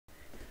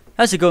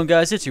How's it going,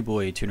 guys? It's your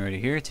boy Tuner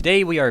here.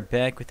 Today we are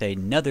back with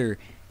another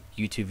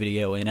YouTube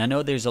video, and I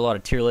know there's a lot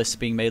of tier lists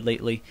being made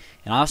lately,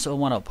 and I also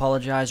want to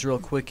apologize real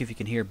quick if you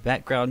can hear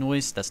background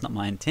noise. That's not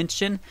my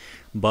intention,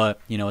 but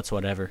you know, it's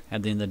whatever.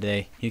 At the end of the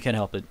day, you can't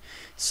help it.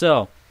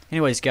 So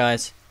anyways,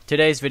 guys,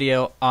 today's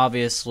video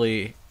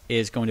obviously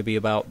is going to be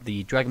about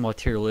the Dragon Ball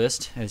tier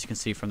list, as you can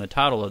see from the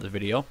title of the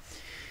video.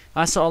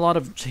 I saw a lot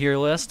of tier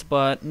lists,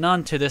 but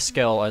none to this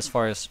scale as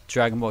far as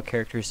Dragon Ball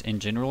characters in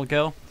general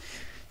go.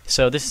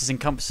 So this is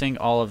encompassing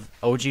all of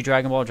OG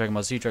Dragon Ball, Dragon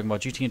Ball Z, Dragon Ball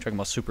GT, and Dragon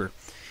Ball Super,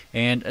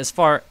 and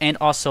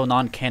also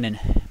non-canon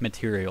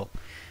material.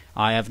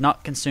 I have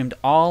not consumed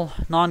all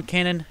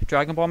non-canon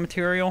Dragon Ball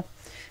material.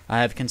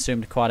 I have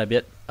consumed quite a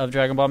bit of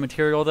Dragon Ball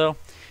material, though.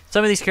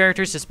 Some of these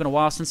characters, it's been a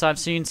while since I've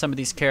seen. Some of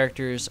these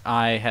characters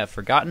I have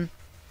forgotten.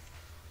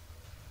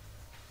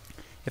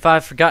 If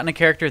I've forgotten a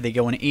character, they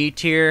go in E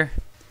tier.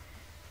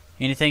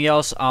 Anything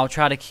else, I'll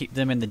try to keep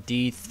them in the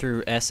D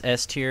through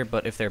SS tier,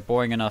 but if they're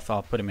boring enough,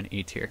 I'll put them in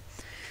E tier.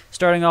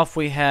 Starting off,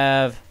 we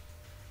have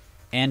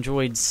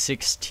Android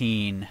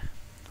 16.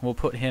 We'll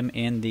put him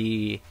in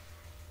the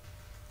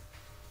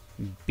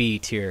B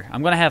tier.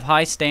 I'm going to have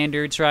high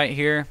standards right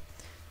here,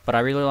 but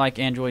I really like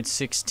Android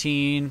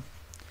 16.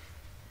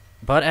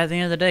 But at the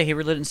end of the day, he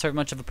really didn't serve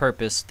much of a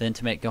purpose than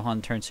to make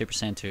Gohan turn Super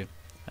Saiyan 2.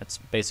 That's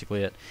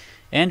basically it.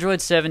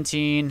 Android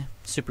 17,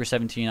 Super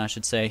 17 I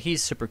should say,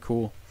 he's super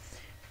cool.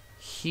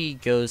 He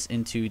goes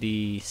into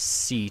the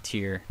C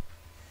tier.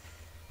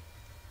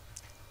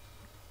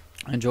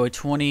 Android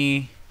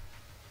 20.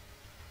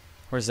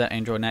 Where's that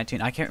Android 19?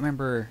 I can't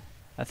remember.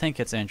 I think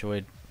it's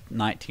Android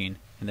 19.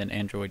 And then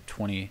Android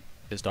 20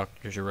 is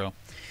Dr. Gero.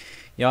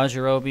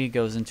 Yajirobe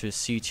goes into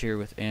C tier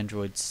with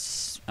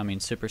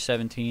Super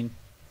 17.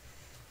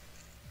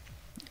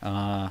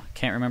 Can't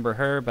remember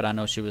her, but I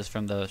know she was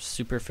from the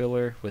Super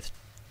filler with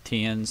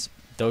Tien's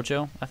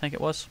Dojo, I think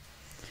it was.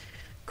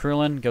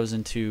 Krillin goes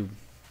into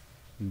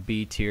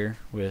B tier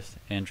with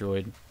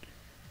Android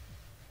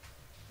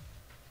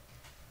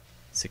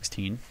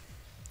 16.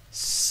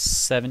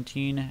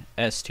 17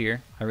 S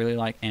tier. I really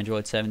like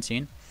Android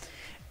 17.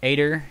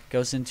 Ader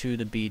goes into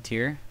the B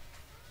tier.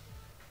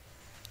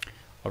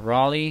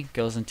 Arali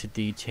goes into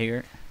D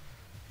tier.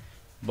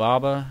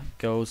 Baba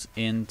goes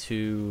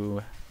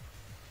into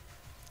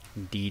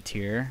D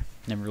tier.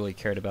 Never really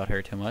cared about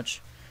her too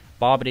much.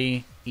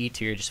 Bobbity E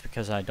tier just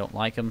because I don't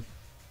like him.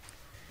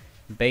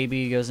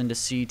 Baby goes into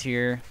C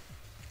tier.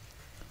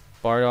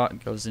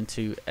 Bardock goes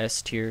into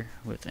S tier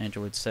with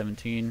Android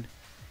 17.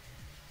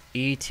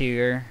 E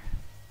tier.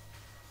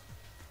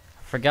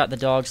 Forgot the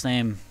dog's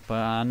name, but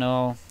I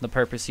know the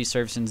purpose he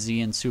serves in Z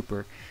and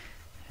Super.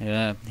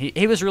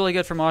 He was really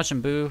good for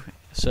Majin Buu,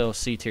 so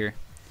C tier.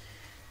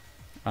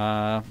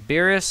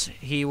 Beerus,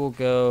 he will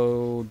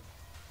go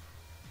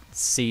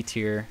C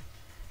tier.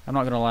 I'm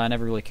not gonna lie, I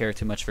never really cared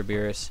too much for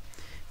Beerus.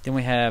 Then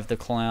we have the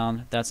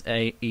Clown. That's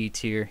E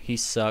tier. He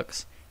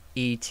sucks.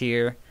 E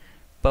tier.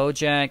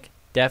 Bojack.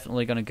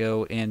 Definitely going to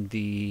go in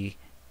the...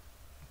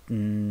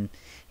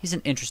 he's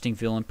an interesting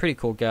villain. Pretty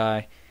cool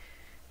guy.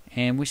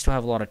 And we still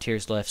have a lot of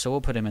tiers left, so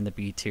we'll put him in the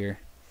B tier.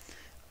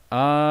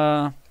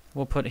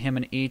 We'll put him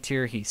in E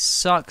tier. He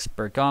sucks.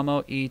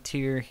 Bergamo, E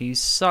tier. He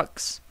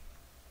sucks.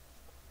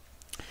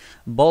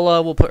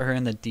 Bola, we'll put her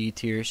in the D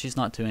tier. She's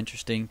not too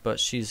interesting, but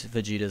she's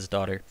Vegeta's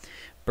daughter.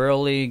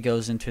 Broly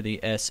goes into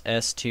the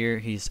SS tier.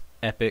 He's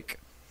epic.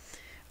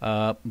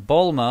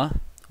 Bulma,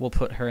 we'll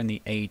put her in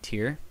the A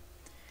tier.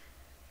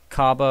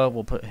 Kaba,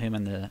 we'll put him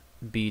in the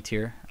B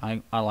tier.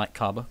 I like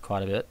Kaba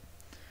quite a bit.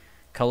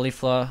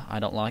 Caulifla, I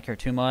don't like her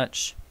too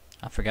much.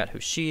 I forgot who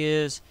she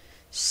is.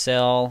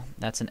 Cell,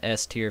 that's an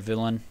S tier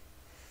villain.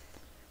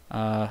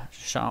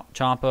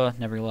 Champa,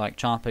 never really liked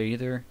Champa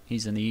either.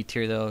 He's in the E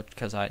tier though,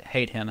 because I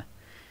hate him.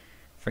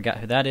 Forgot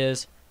who that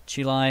is.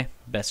 Chilai,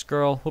 best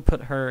girl. We'll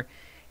put her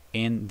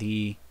in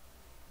the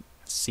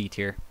C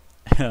tier.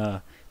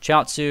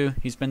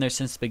 Chaozu, he's been there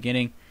since the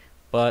beginning,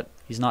 but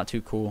he's not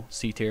too cool.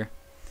 C tier.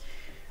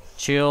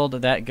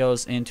 Chilled, that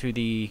goes into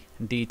the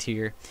D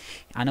tier.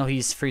 I know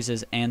he's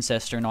Frieza's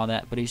ancestor and all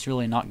that, but he's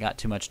really not got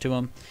too much to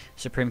him.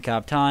 Supreme Kai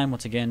of Time,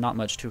 once again, not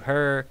much to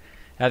her.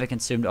 I haven't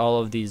consumed all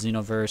of the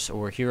Xenoverse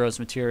or Heroes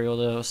material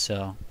though,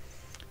 so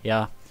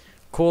yeah.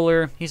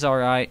 Cooler, he's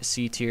alright.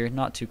 C tier,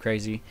 not too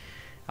crazy.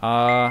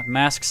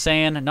 Mask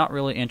Saiyan, not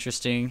really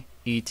interesting.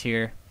 E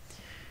tier.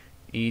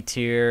 E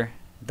tier.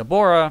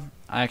 Dabura,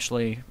 I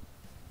actually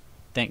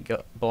think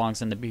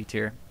belongs in the B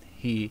tier.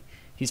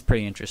 He's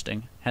pretty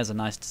interesting. Has a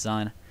nice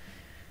design.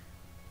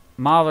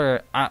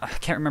 I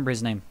can't remember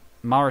his name.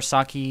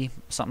 Marasaki,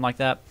 something like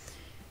that.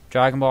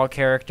 Dragon Ball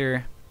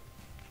character.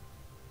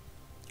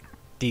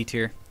 D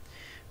tier.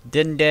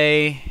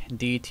 Dende,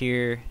 D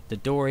tier.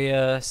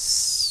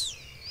 Dodoria,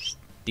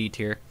 D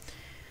tier.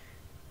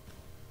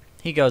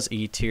 He goes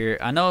E tier.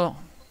 I know,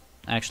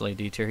 actually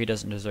D tier. He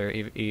doesn't deserve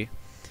E.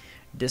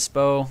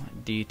 Dispo,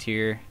 D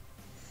tier.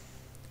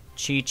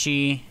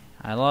 Chi-Chi,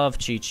 I love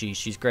Chi-Chi.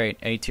 She's great.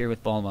 A tier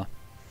with Bulma.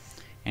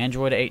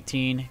 Android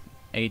 18,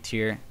 A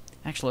tier.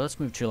 Actually, let's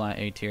move Chulai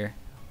A tier.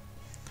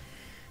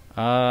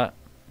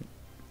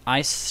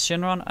 Ice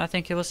Shinron, I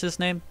think it was his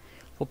name.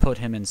 We'll put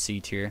him in C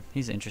tier.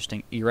 He's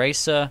interesting.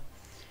 Erasa.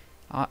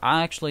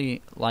 I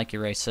actually like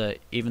Erasa,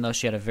 even though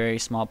she had a very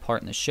small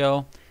part in the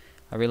show.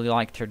 I really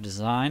liked her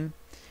design.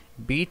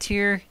 B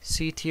tier,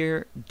 C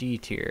tier, D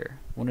tier.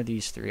 One of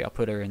these three. I'll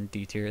put her in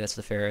D tier. That's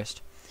the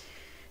fairest.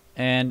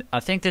 And I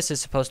think this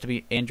is supposed to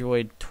be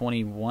Android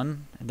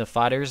 21, the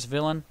fighter's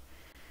villain.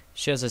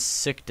 She has a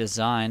sick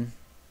design.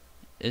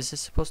 Is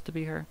this supposed to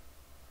be her?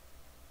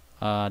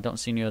 Don't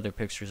see any other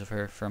pictures of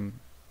her from...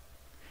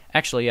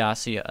 Actually, yeah, I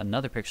see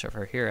another picture of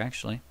her here,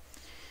 actually.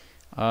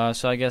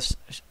 So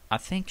I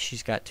think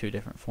she's got two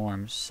different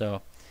forms,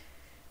 so...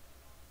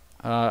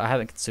 I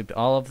haven't consumed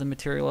all of the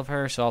material of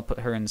her, so I'll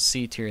put her in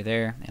C tier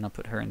there, and I'll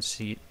put her in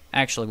C...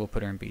 Actually, we'll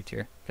put her in B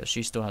tier, because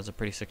she still has a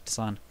pretty sick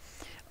design.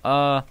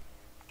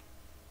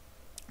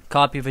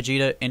 Copy of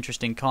Vegeta,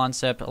 interesting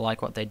concept. I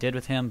like what they did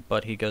with him,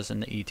 but he goes in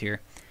the E tier.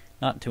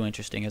 Not too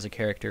interesting as a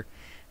character.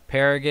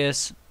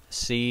 Paragus,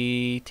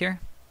 C tier?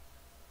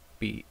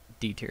 D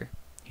tier.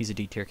 He's a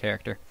D tier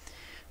character.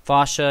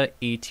 Fasha,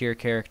 E tier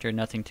character.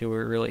 Nothing to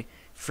her, really.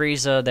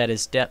 Frieza, that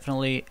is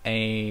definitely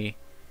a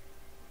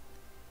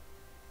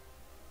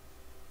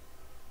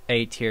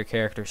tier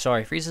character.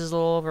 Sorry, Frieza's a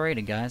little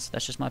overrated, guys.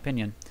 That's just my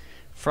opinion.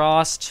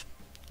 Frost,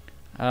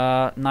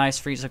 nice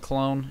Frieza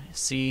clone.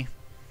 C.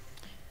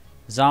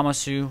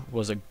 Zamasu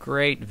was a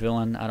great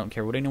villain. I don't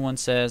care what anyone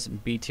says.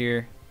 B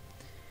tier.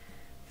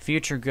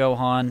 Future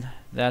Gohan,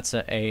 that's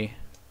a A.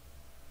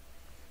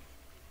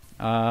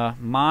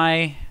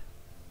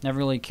 Never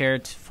really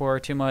cared for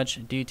too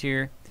much. D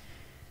tier.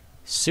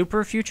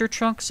 Super Future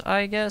Trunks,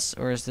 I guess?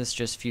 Or is this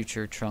just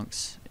Future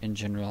Trunks in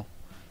general?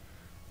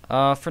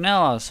 For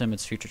now, I'll assume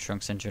it's Future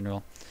Trunks in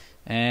general.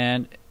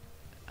 And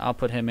I'll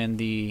put him in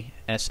the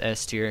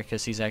SS tier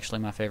because he's actually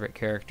my favorite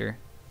character.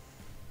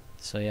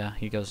 So yeah,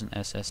 he goes in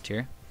SS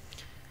tier.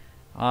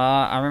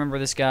 I remember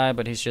this guy,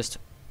 but he's just...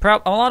 a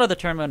lot of the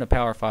Tournament of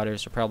Power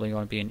Fighters are probably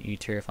going to be in E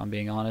tier, if I'm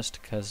being honest,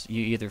 because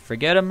you either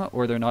forget them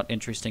or they're not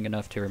interesting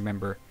enough to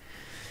remember.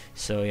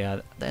 So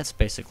yeah, that's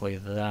basically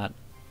that.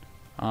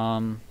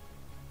 We'll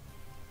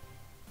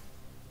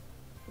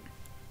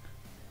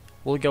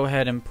go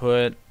ahead and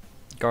put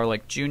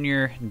Garlic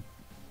Jr.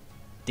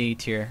 D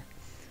tier.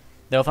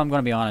 Though if I'm going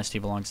to be honest, he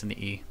belongs in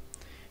the E.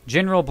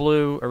 General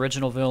Blue,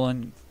 original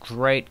villain,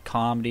 great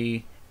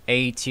comedy,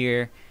 A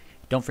tier.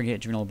 Don't forget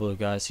General Blue,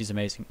 guys. He's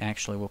amazing.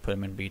 Actually, we'll put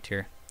him in B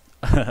tier.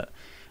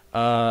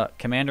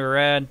 Commander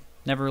Red,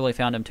 never really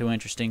found him too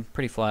interesting.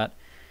 Pretty flat.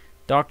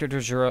 Dr.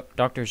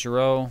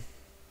 Gero,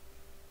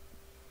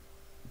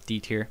 D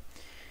tier.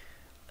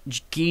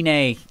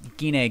 Gine,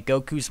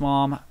 Goku's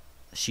mom.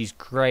 She's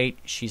great.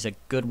 She's a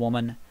good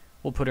woman.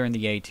 We'll put her in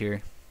the A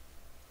tier.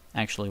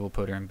 Actually, we'll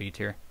put her in B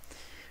tier.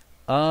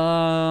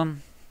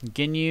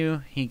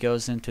 Ginyu, he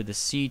goes into the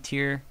C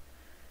tier.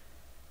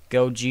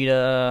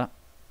 Gogeta,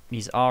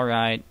 he's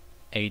alright.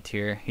 A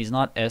tier. He's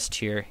not S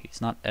tier.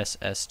 He's not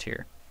SS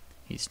tier.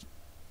 He's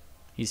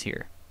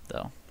here,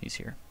 though. He's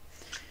here.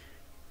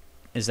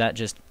 Is that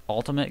just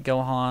Ultimate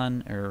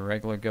Gohan or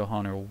regular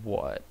Gohan or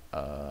what?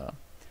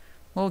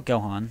 Well,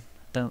 Gohan.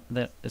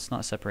 It's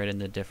not separated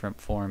into different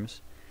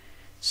forms.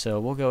 So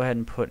we'll go ahead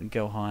and put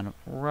Gohan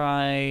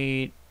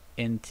right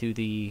into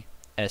the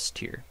S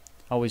tier.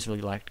 Always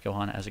really liked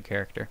Gohan as a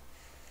character.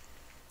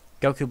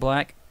 Goku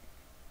Black.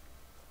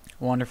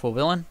 Wonderful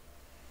villain.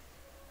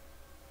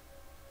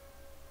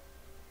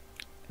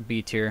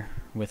 B tier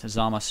with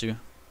Zamasu,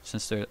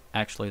 since they're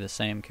actually the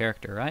same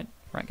character, right?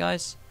 Right,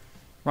 guys?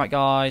 Right,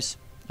 guys?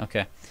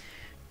 Okay.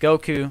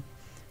 Goku,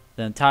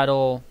 the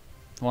title,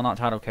 well, not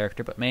title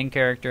character, but main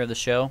character of the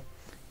show.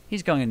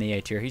 He's going in the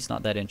A tier. He's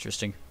not that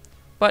interesting.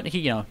 But,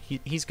 he's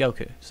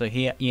Goku, so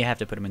you have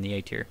to put him in the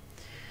A tier.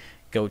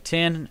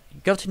 Goten.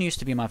 Goten used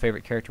to be my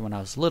favorite character when I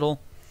was little.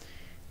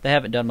 They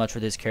haven't done much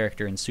with his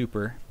character in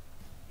Super.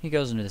 He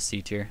goes into the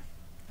C tier.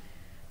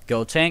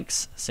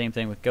 Gotenks. Same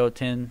thing with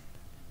Goten.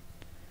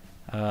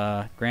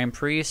 Grand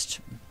Priest.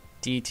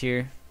 D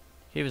tier.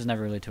 He was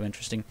never really too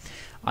interesting.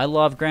 I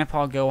love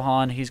Grandpa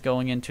Gohan. He's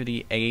going into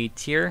the A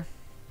tier.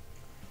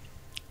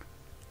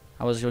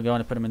 I was going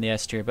to put him in the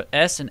S tier, but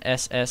S and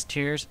SS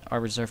tiers are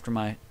reserved for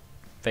my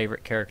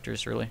favorite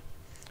characters, really.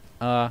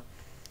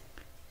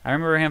 I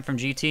remember him from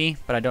GT,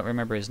 but I don't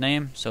remember his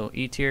name, so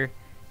E tier.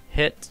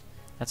 Hit,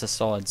 that's a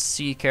solid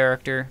C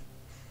character.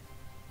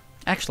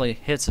 Actually,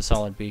 Hit's a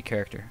solid B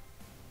character.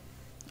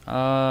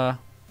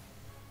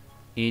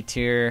 E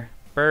tier.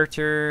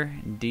 Berter,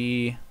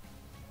 D.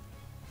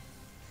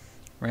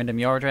 Random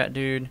Yard Rat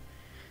dude.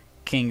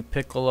 King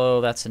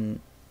Piccolo, that's an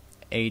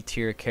A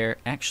tier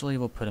character. Actually,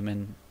 we'll put him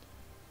in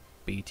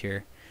B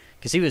tier.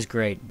 Because he was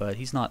great, but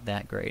he's not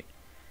that great.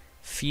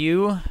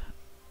 Few,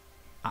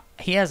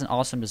 he has an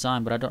awesome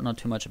design, but I don't know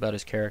too much about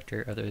his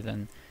character other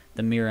than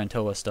the Mira and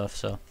Toa stuff.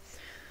 So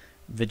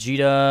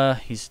Vegeta,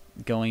 he's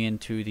going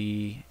into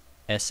the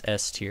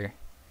SS tier.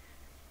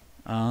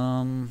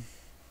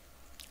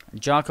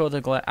 Jocko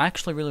the Glad. I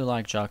actually really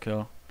like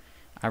Jocko.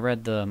 I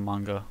read the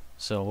manga,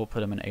 so we'll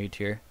put him in A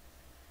tier.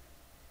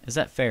 Is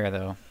that fair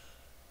though?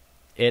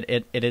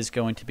 It is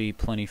going to be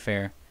plenty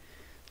fair.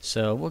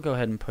 So we'll go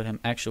ahead and put him,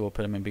 actually we'll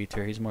put him in B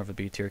tier. He's more of a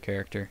B tier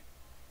character.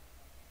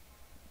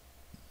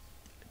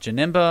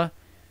 Janemba,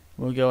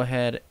 we'll go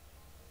ahead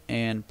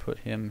and put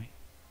him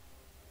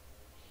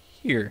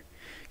here,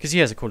 because he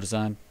has a cool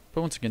design.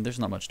 But once again, there's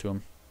not much to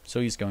him,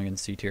 so he's going in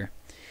C tier.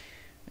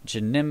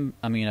 Jace,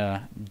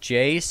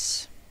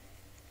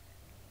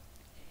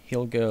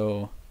 he'll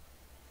go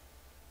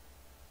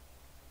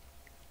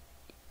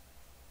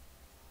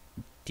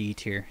D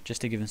tier,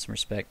 just to give him some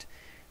respect.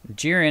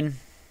 Jiren,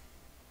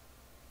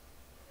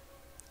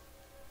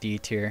 D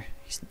tier.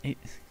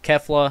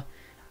 Kefla,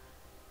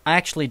 I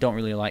actually don't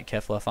really like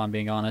Kefla, if I'm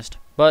being honest,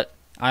 but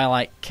I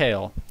like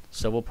Kale,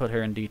 so we'll put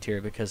her in D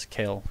tier because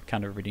Kale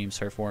kind of redeems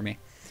her for me.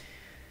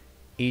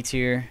 E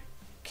tier.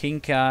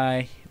 King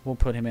Kai, we'll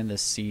put him in the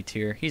C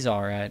tier. He's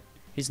alright.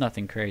 He's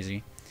nothing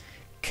crazy.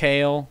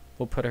 Kale,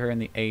 we'll put her in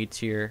the A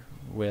tier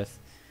with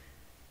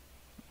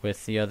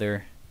the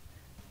other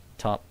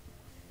top.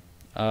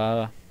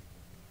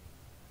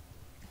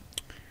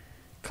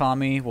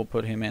 Kami, we'll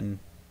put him in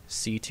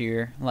C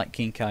tier. Like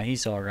King Kai,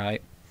 he's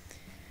alright.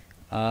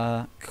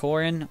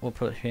 Korin, we'll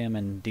put him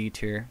in D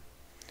tier.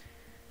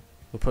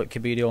 We'll put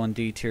Kibito in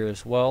D tier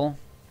as well.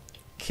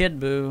 Kid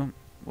Buu,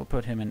 we'll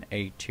put him in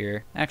A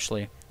tier.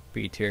 Actually,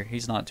 B tier.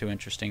 He's not too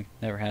interesting.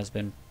 Never has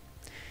been.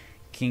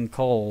 King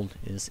Cold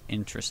is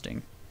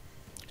interesting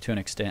to an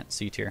extent.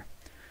 C tier.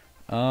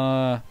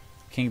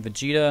 King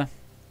Vegeta.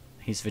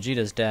 He's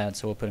Vegeta's dad,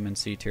 so we'll put him in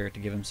C tier to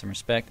give him some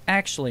respect.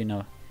 Actually,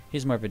 no.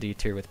 He's more of a D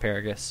tier with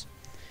Paragus.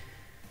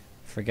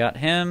 Forgot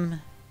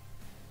him.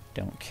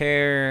 Don't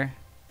care.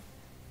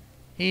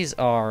 He's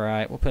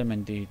alright. We'll put him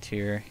in D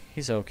tier.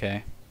 He's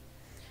okay.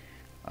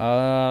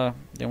 Then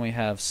we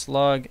have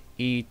Slug.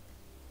 E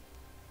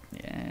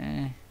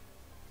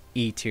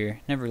tier.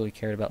 Never really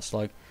cared about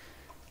Slug.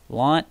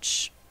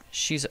 Launch.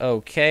 She's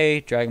okay.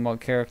 Dragon Ball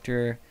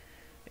character.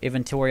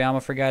 Even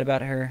Toriyama forgot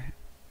about her.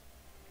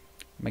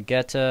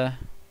 Magetta.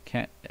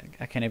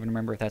 I can't even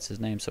remember if that's his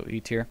name, so E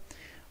tier.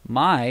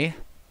 Mai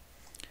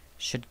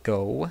should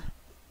go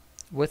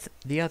with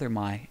the other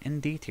Mai in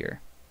D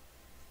tier.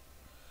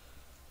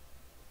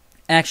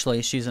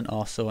 Actually, she's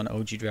also an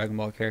OG Dragon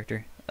Ball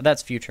character.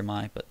 That's future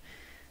Mai, but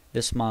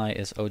this Mai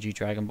is OG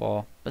Dragon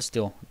Ball, but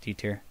still D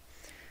tier.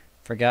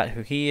 Forgot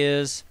who he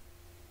is.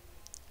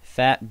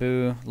 Fat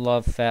Buu.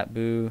 Love Fat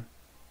Buu.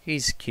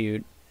 He's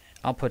cute.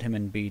 I'll put him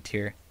in B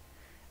tier.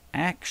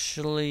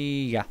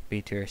 Actually, yeah,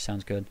 B tier.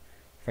 Sounds good.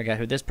 Forgot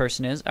who this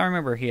person is. I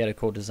remember he had a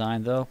cool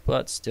design, though,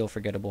 but still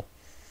forgettable.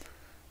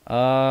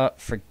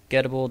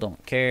 Forgettable.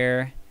 Don't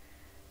care.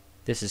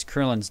 This is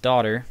Krillin's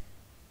daughter.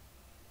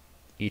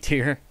 E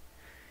tier.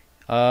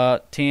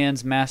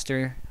 Tien's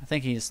master. I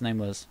think his name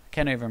was... I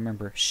can't even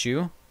remember.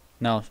 Shu?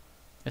 No,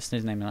 that's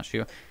his name, not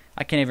Shu.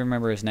 I can't even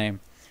remember his name.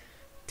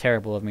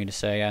 Terrible of me to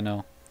say, I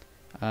know.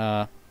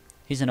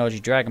 He's an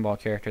OG Dragon Ball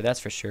character, that's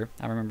for sure.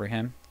 I remember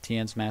him.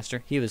 Tien's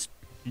master. He was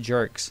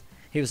jerks.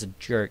 He was a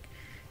jerk.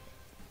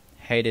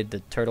 Hated the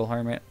Turtle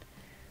Hermit.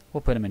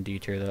 We'll put him in D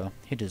tier, though.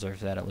 He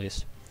deserves that, at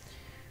least.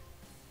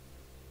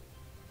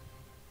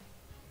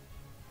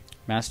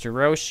 Master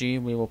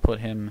Roshi, we will put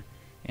him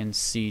in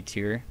C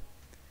tier.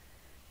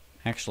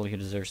 Actually, he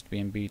deserves to be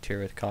in B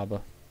tier with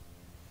Kaba.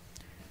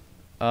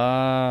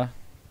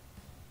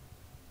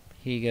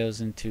 He goes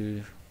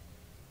into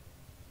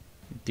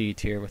D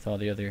tier with all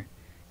the other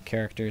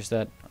characters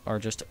that are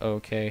just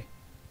okay,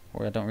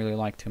 or I don't really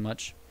like too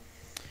much.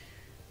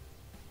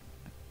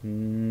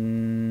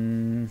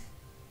 I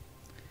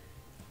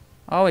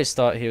always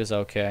thought he was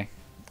okay.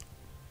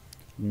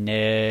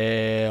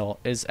 Nail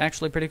is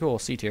actually pretty cool.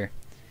 C tier.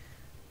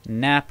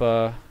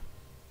 Nappa,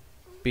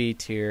 B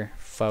tier.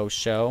 Faux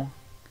show.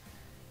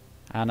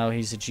 I know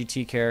he's a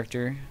GT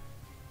character.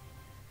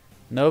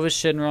 Nova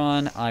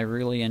Shinron, I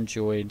really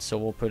enjoyed, so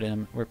we're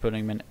putting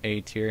him in A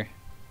tier.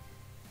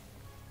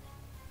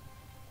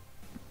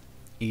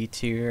 E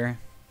tier.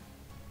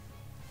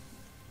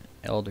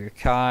 Elder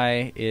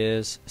Kai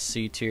is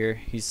C tier.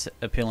 He's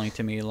appealing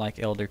to me like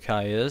Elder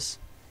Kai is.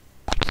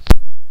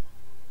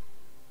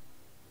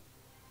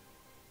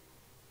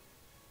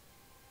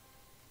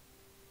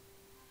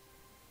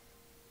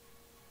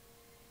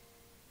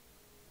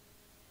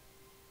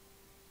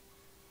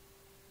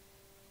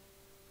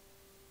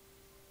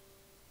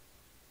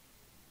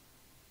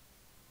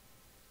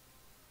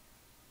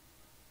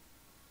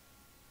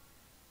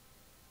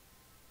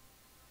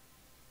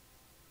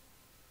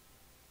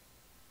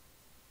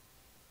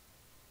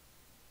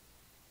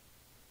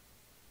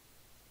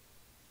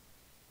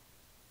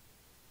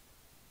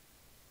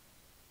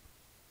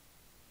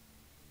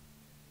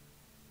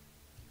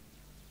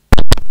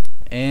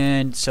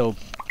 And so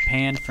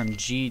Pan from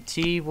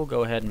GT, we'll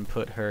go ahead and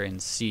put her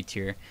in C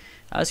tier.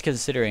 I was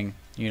considering,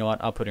 you know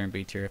what, I'll put her in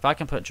B tier. If I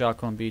can put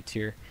Jocko in B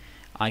tier,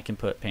 I can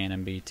put Pan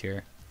in B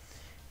tier.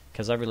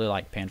 Because I really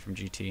like Pan from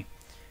GT.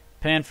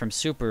 Pan from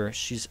Super,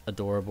 she's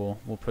adorable.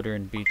 We'll put her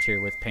in B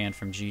tier with Pan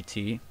from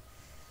GT.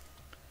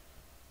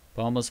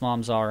 Bulma's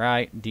mom's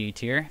alright, D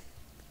tier.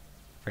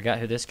 Forgot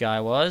who this guy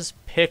was.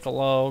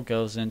 Piccolo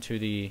goes into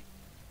the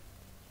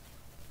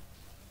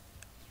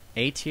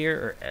A tier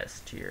or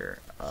S tier?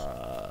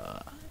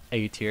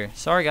 A tier.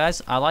 Sorry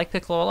guys, I like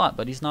Piccolo a lot,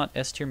 but he's not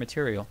S tier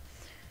material.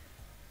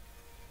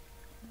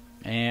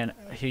 And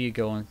here you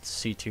go in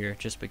C tier,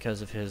 just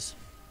because of his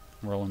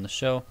role in the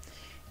show.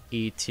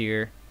 E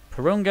tier.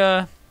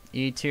 Porunga,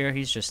 E tier,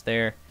 he's just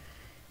there.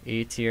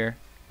 E tier.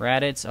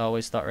 Raditz, I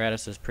always thought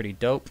Raditz was pretty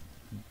dope.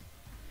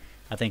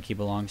 I think he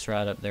belongs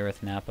right up there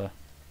with Nappa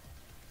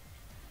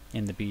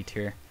in the B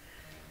tier.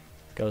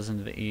 Goes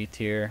into the E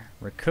tier.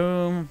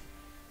 Raccoon,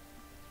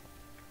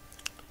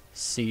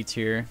 C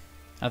tier.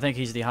 I think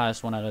he's the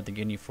highest one out of the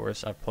Ginyu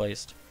Force I've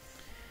placed.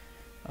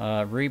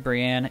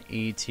 Ribrianne,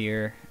 E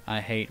tier. I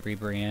hate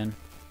Ribrianne.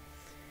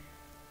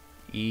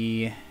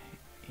 E.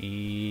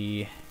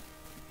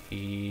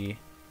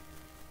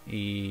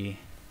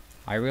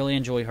 I really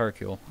enjoy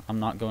Hercule. I'm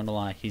not going to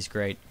lie. He's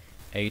great.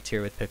 A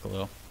tier with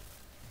Piccolo.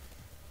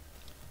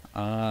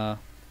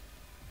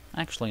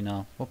 Actually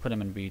no. We'll put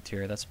him in B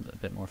tier. That's a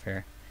bit more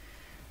fair.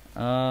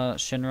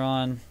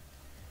 Shenron,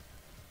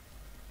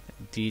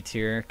 D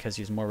tier because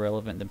he's more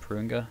relevant than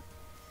Porunga.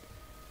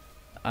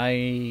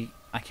 I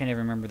can't even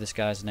remember this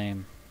guy's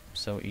name,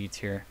 so E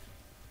tier.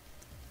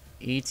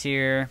 E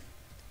tier.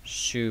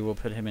 Shu, we'll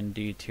put him in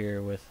D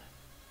tier with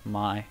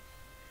Mai.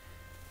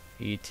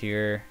 E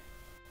tier.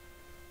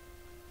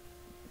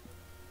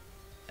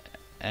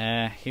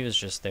 He was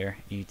just there.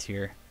 E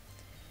tier.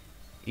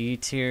 E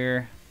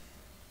tier.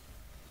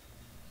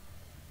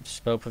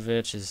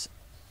 Spopovich is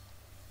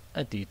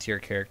a D tier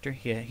character.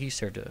 He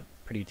served a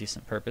pretty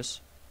decent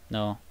purpose.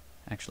 No,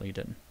 actually he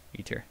didn't.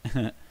 E tier.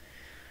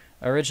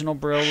 Original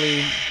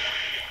Broly.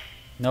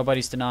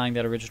 Nobody's denying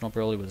that original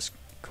Broly was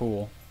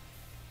cool.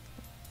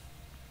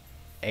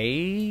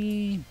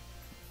 B,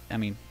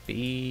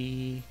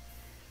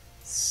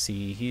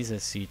 C. He's a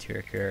C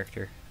tier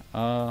character.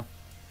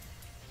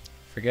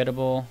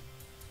 Forgettable.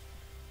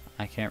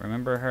 I can't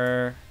remember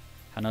her.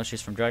 I know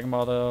she's from Dragon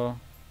Ball though.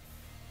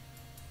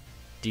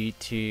 D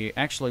tier.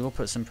 Actually, we'll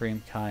put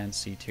Supreme Kai in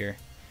C tier.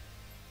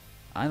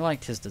 I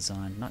liked his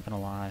design, not gonna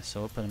lie,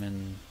 so we'll put him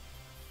in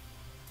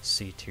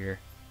C tier.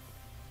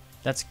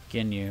 That's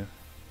Ginyu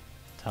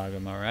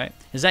Taguma, right?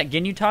 Is that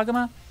Ginyu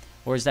Taguma?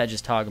 Or is that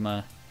just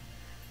Taguma?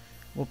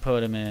 We'll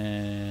put him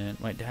in...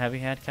 Wait, have we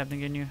had Captain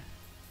Ginyu?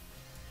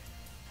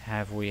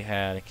 Have we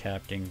had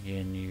Captain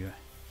Ginyu?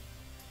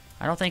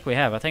 I don't think we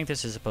have. I think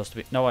this is supposed to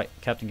be... No, wait.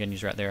 Captain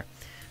Ginyu's right there.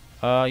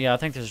 Yeah, I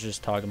think this is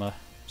just Taguma.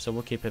 So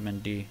we'll keep him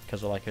in D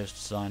because I like his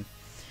design.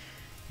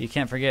 You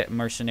can't forget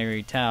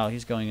Mercenary Tao.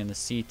 He's going in the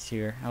C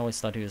tier. I always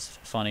thought he was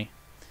funny.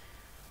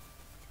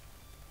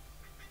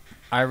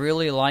 I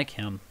really like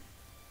him.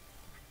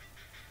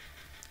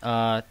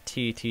 I'm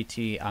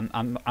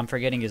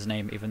forgetting his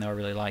name even though I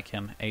really like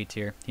him. A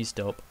tier. He's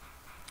dope.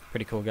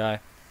 Pretty cool guy.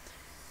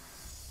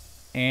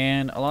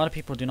 And a lot of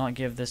people do not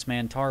give this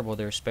man Tarble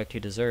the respect he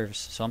deserves,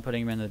 so I'm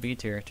putting him in the B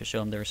tier to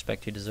show him the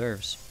respect he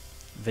deserves.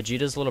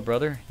 Vegeta's little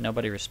brother,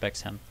 nobody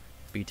respects him.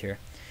 B tier.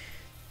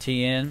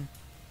 Tien,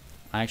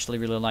 I actually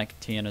really like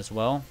Tien as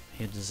well.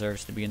 He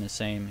deserves to be in the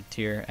same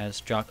tier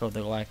as Jocko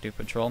the Galactic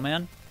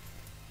Patrolman.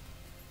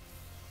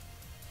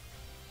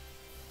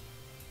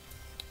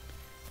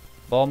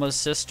 Bulma's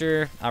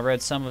sister, I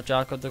read some of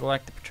Jocko the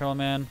Galactic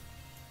Patrolman.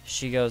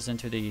 She goes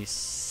into the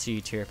C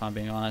tier if I'm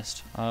being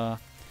honest.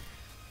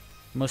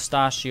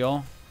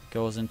 Mustachio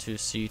goes into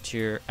C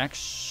tier.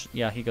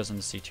 Yeah, he goes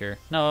into C tier.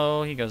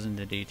 No, he goes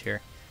into D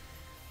tier.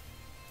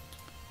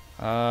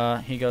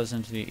 He goes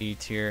into the E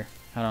tier.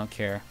 I don't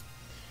care.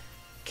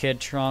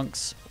 Kid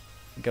Trunks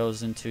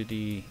goes into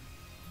the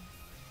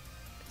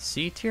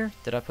C tier.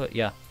 Did I put?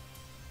 Yeah.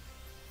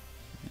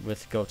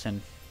 With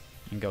Goten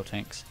and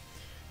Gotenks.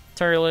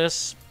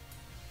 Turles,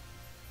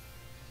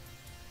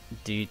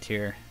 D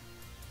tier.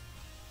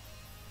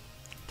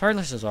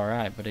 Turles is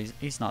alright, but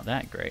he's not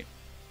that great.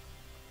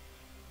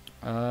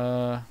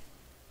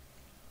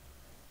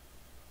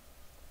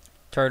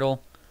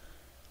 Turtle.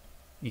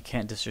 You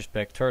can't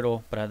disrespect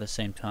Turtle, but at the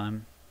same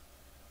time,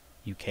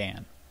 you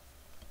can.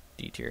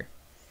 D tier.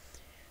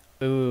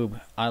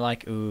 Oob. I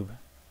like Oob.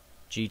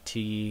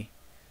 GT,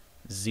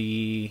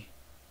 Z,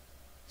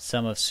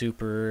 some of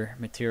Super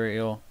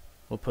material.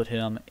 We'll put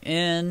him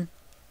in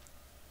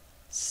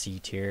C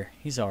tier.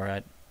 He's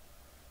alright.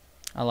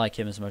 I like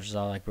him as much as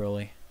I like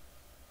Broly.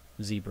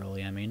 Z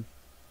Broly, I mean.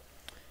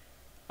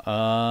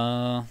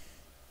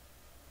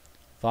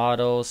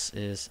 Vados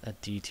is a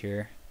D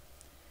tier.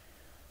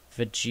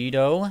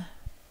 Vegito,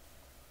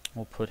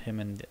 we'll put him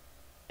in the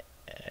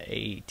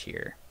A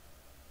tier.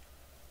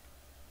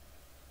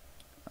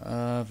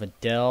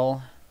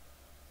 Videl,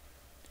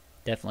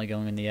 definitely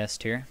going in the S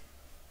tier.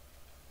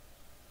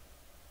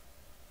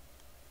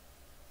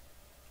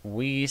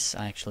 Whis,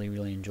 I actually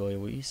really enjoy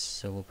Whis,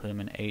 so we'll put him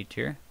in A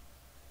tier.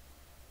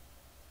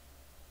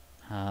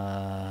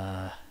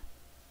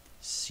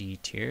 C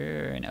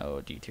tier,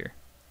 no, D tier.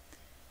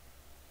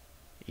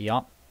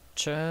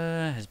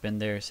 Yamcha has been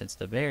there since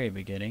the very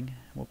beginning.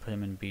 We'll put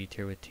him in B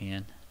tier with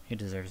Tien. He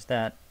deserves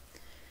that.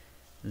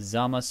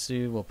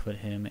 Zamasu, we'll put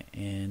him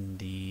in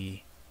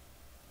the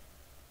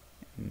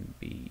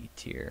B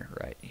tier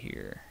right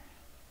here.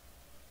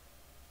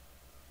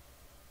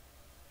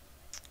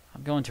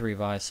 I'm going to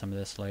revise some of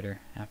this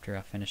later after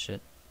I finish it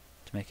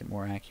to make it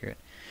more accurate.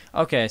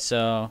 Okay,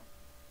 so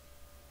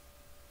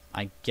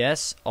I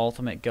guess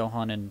Ultimate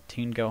Gohan and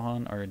Teen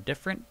Gohan are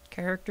different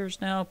characters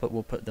now, but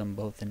we'll put them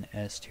both in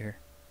S tier.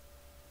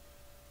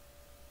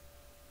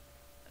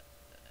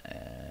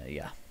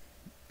 Yeah.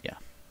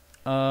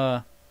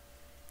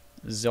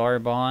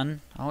 Zarbon.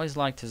 I always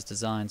liked his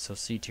design, so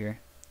C tier.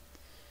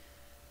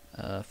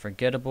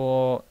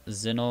 Forgettable.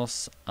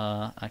 Xenos.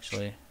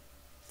 Actually,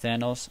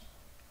 Thanos.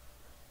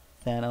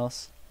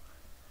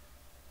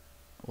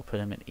 We'll put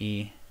him in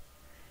E.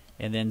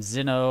 And then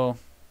Zeno.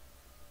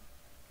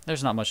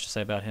 There's not much to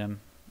say about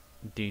him.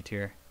 D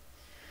tier.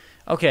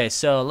 Okay,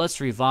 so let's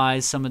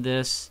revise some of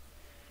this.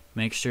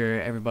 Make sure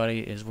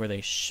everybody is where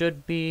they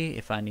should be.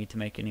 If I need to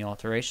make any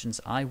alterations,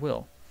 I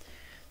will.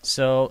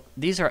 So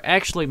these are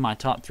actually my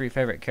top 3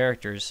 favorite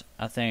characters,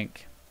 I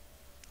think,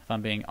 if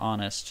I'm being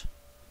honest.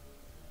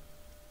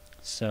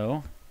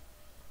 So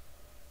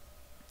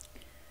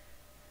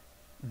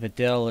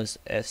Videl is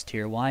S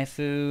tier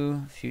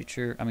waifu.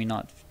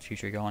 Not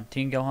future Gohan,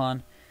 Teen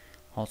Gohan.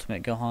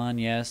 Ultimate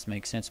Gohan, yes,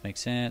 makes sense.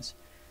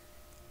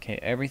 Okay,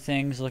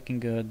 everything's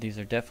looking good. These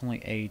are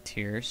definitely A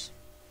tiers.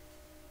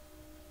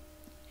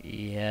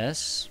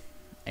 Yes,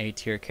 A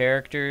tier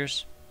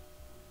characters.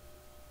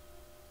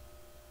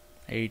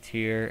 A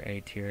tier.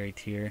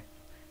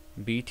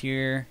 B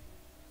tier.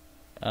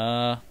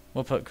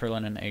 We'll put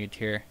Krillin in A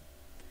tier.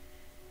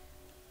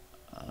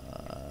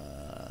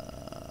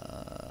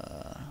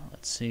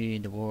 Let's see,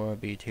 Devora,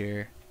 B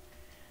tier.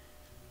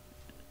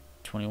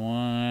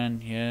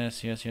 21,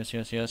 yes.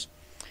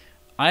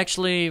 I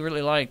actually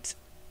really liked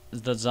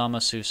the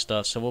Zamasu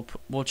stuff, so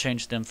we'll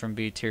change them from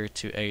B tier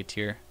to A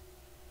tier.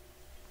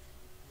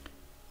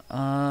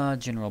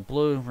 General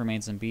Blue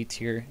remains in B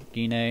tier.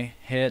 Gine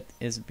Hit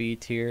is B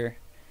tier.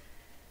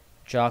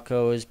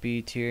 Jocko is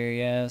B tier,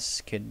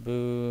 yes. Kid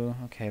Buu.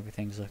 Okay,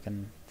 everything's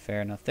looking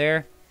fair enough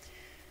there.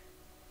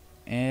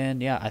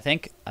 And yeah, I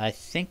think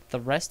the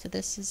rest of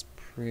this is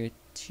pretty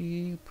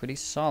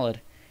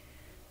solid.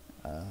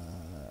 I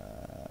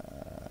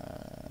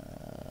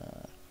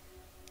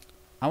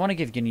want to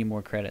give Ginyu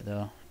more credit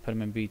though. Put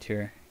him in B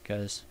tier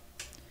because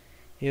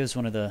he was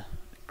one of the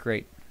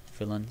great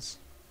villains.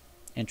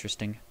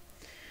 Interesting.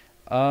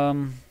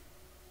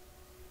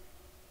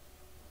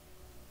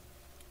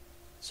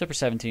 Super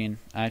 17,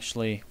 I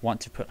actually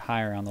want to put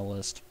higher on the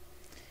list,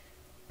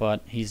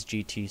 but he's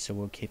GT, so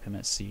we'll keep him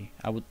at C.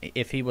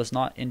 If he was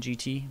not in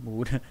GT,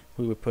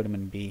 we would put him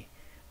in B.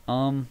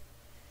 Oob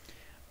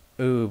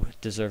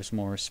deserves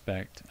more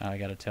respect, I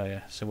gotta tell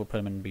you, so we'll put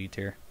him in B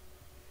tier.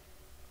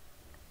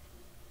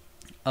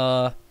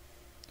 Other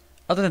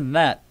than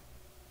that,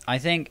 I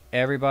think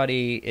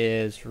everybody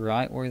is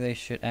right where they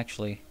should.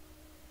 Actually,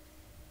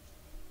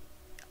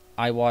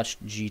 I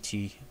watched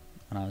GT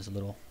when I was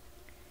little,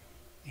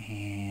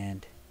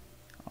 and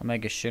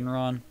Omega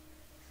Shenron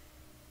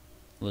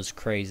was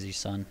crazy,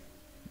 son.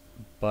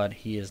 But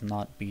he is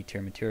not B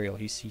tier material.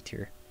 He's C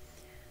tier.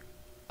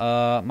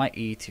 My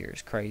E tier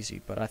is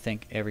crazy, but I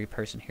think every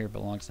person here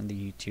belongs in the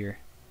E tier.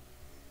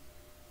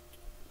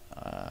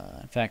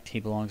 In fact, he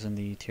belongs in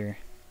the E tier.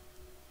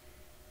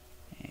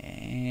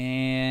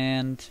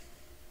 And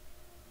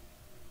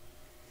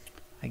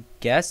I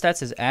guess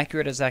that's as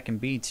accurate as I can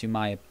be to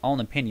my own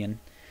opinion.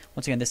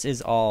 Once again, this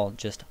is all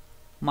just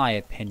my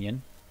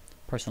opinion.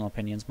 Personal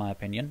opinions, my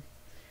opinion.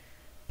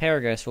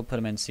 Paragus, we'll put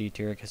him in C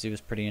tier because he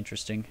was pretty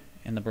interesting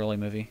in the Broly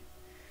movie.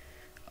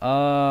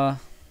 And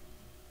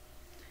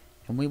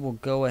we will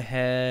go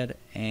ahead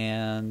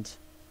and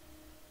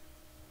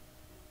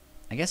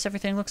I guess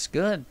everything looks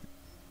good.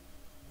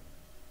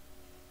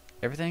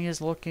 Everything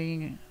is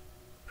looking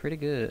pretty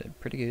good,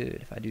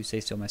 if I do say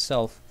so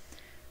myself.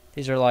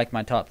 These are like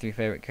my top 3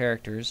 favorite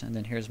characters, and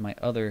then here's my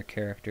other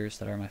characters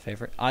that are my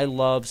favorite. I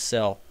love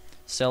Cell.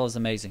 Cell is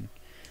amazing.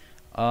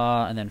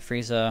 And then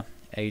Frieza,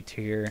 A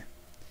tier.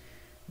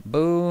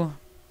 Boo.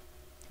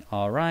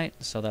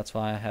 Alright, so that's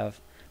why I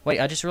have... Wait,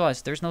 I just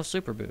realized there's no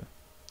Super Boo.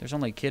 There's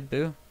only Kid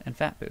Boo and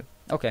Fat Boo.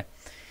 Okay,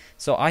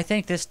 so I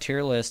think this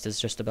tier list is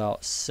just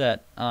about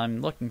set.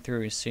 I'm looking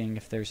through seeing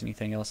if there's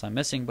anything else I'm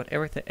missing, but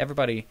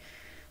everybody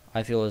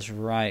I feel is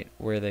right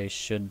where they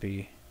should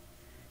be.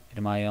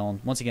 In my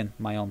own, once again,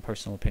 my own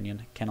personal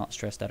opinion. Cannot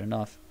stress that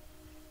enough.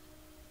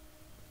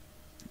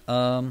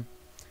 I'm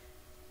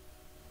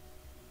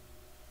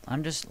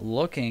just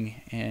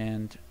looking,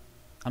 and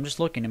I'm just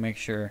looking to make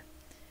sure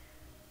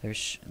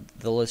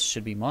the list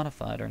should be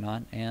modified or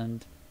not,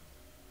 and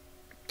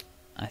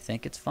I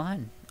think it's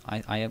fine.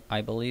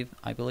 I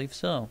believe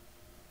so.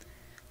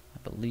 I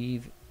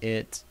believe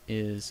it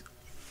is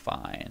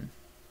fine.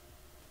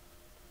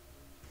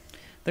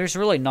 There's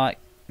really not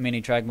many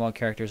Dragon Ball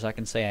characters I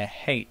can say I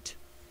hate.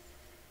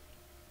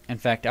 In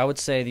fact, I would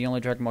say the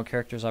only Dragon Ball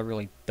characters I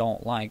really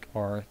don't like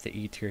are the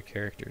E tier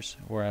characters,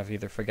 where I've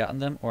either forgotten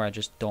them or I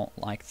just don't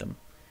like them.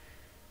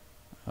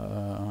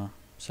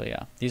 So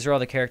yeah, these are all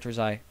the characters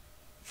I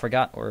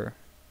forgot or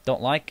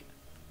don't like,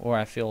 or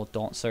I feel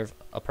don't serve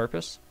a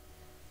purpose.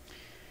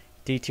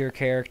 D tier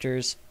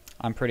characters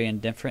I'm pretty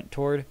indifferent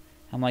toward.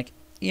 I'm like,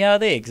 yeah,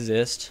 they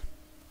exist.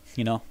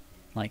 You know,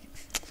 like,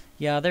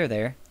 yeah, they're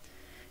there.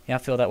 Yeah, I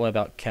feel that way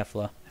about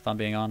Kefla, if I'm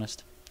being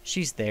honest.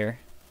 She's there.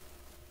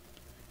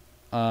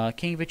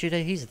 King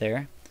Vegeta, he's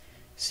there.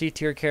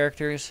 C-tier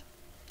characters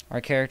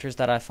are characters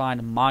that I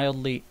find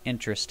mildly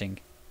interesting,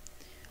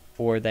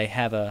 or they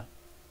have a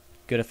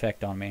good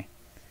effect on me.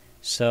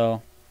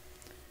 So,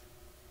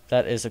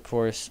 that is, of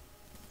course,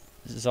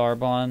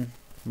 Zarbon,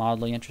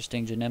 mildly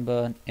interesting.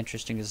 Janemba,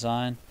 interesting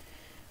design.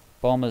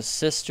 Bulma's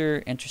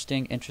sister,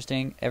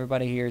 interesting.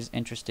 Everybody here is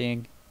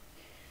interesting.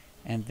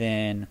 And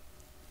then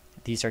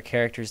these are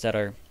characters that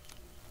are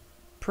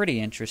pretty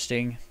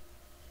interesting,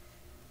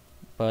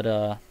 but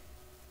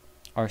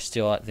are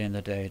still at the end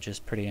of the day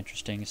just pretty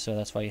interesting. So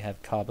that's why you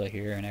have Kaba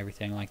here and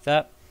everything like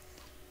that.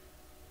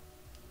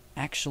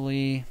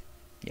 Actually,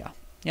 yeah,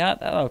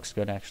 that looks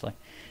good actually.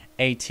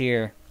 A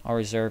tier are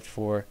reserved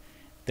for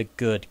the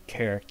good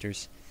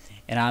characters,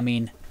 and I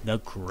mean the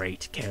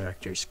great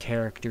characters,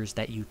 characters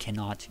that you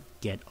cannot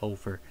get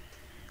over,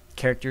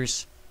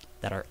 characters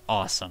that are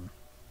awesome.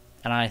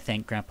 And I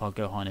think Grandpa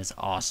Gohan is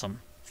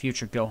awesome.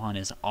 Future Gohan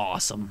is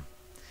awesome.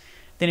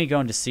 Then you go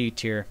into C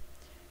tier,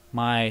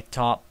 my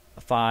top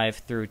 5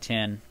 through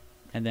 10,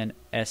 and then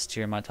S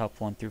tier, my top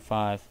 1 through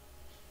 5.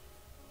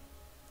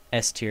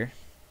 S tier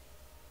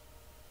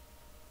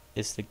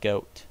is the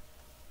GOAT.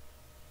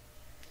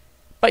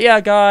 But yeah,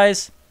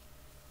 guys,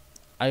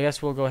 I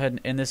guess we'll go ahead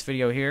and end this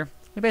video here.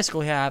 We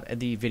basically have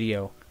the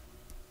video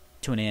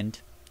to an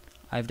end.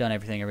 I've done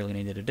everything I really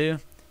needed to do.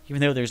 Even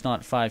though there's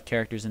not 5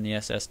 characters in the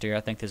SS tier,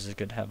 I think this is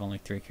good to have only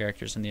 3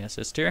 characters in the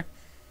SS tier.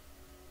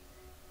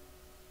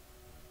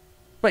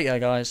 But yeah,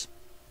 guys.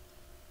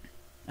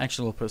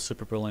 Actually, we'll put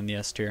Super Broly in the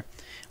S tier.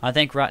 I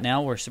think right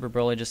now, where Super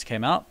Broly just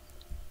came out,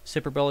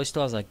 Super Broly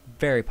still has a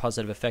very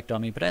positive effect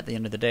on me, but at the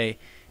end of the day,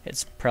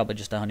 it's probably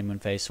just a honeymoon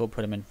phase, so we'll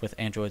put him in with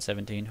Android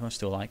 17, who I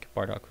still like,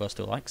 Bardock, who I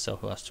still like, Cell,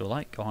 who I still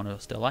like, Gohan, who I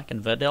still like,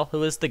 and Videl,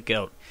 who is the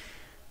GOAT.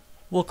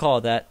 We'll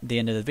call that the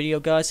end of the video,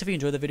 guys. If you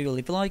enjoyed the video,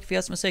 leave a like. If you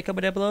have something to say,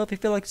 comment down below. If you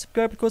feel like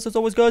subscribe, of course, as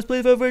always, guys,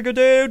 please have a very good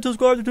day and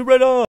subscribe to Red Eye.